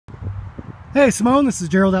Hey Simone, this is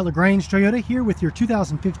Gerald at LaGrange Toyota here with your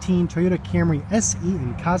 2015 Toyota Camry SE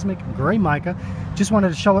in Cosmic Gray Mica. Just wanted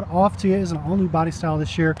to show it off to you as an all-new body style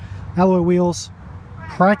this year. Alloy wheels,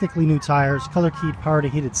 practically new tires, color-keyed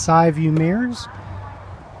power-to-heated side view mirrors.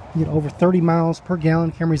 You get over 30 miles per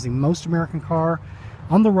gallon. Camry's the most American car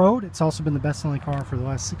on the road. It's also been the best-selling car for the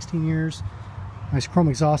last 16 years. Nice chrome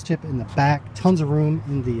exhaust tip in the back. Tons of room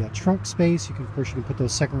in the trunk space. Of course, you can put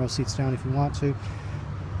those second row seats down if you want to.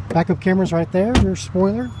 Backup cameras right there, rear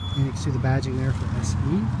spoiler, and you can see the badging there for SE.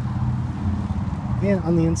 And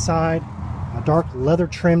on the inside, a dark leather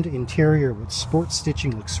trimmed interior with sports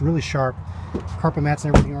stitching, looks really sharp. Carpet mats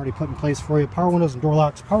and everything already put in place for you. Power windows and door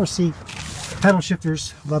locks, power seat, paddle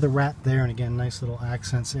shifters, leather wrap there, and again, nice little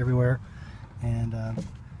accents everywhere. And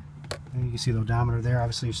you can see the odometer there.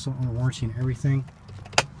 Obviously, you're still under warranty and everything.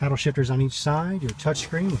 Paddle shifters on each side. Your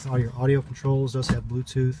touchscreen with all your audio controls does have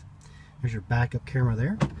Bluetooth. There's your backup camera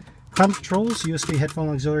there. Climate controls, USB headphone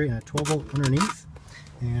auxiliary, and a 12-volt underneath.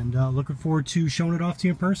 And looking forward to showing it off to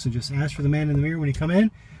you in person. Just ask for the man in the mirror when you come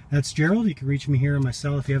in. That's Gerald. You can reach me here on my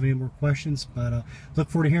cell if you have any more questions. But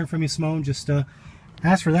look forward to hearing from you, Simone. Just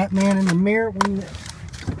ask for that man in the mirror when you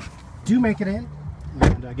do make it in.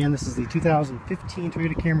 And again, this is the 2015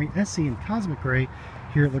 Toyota Camry SE in Cosmic Gray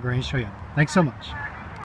here at LaGrange Toyota. Thanks so much.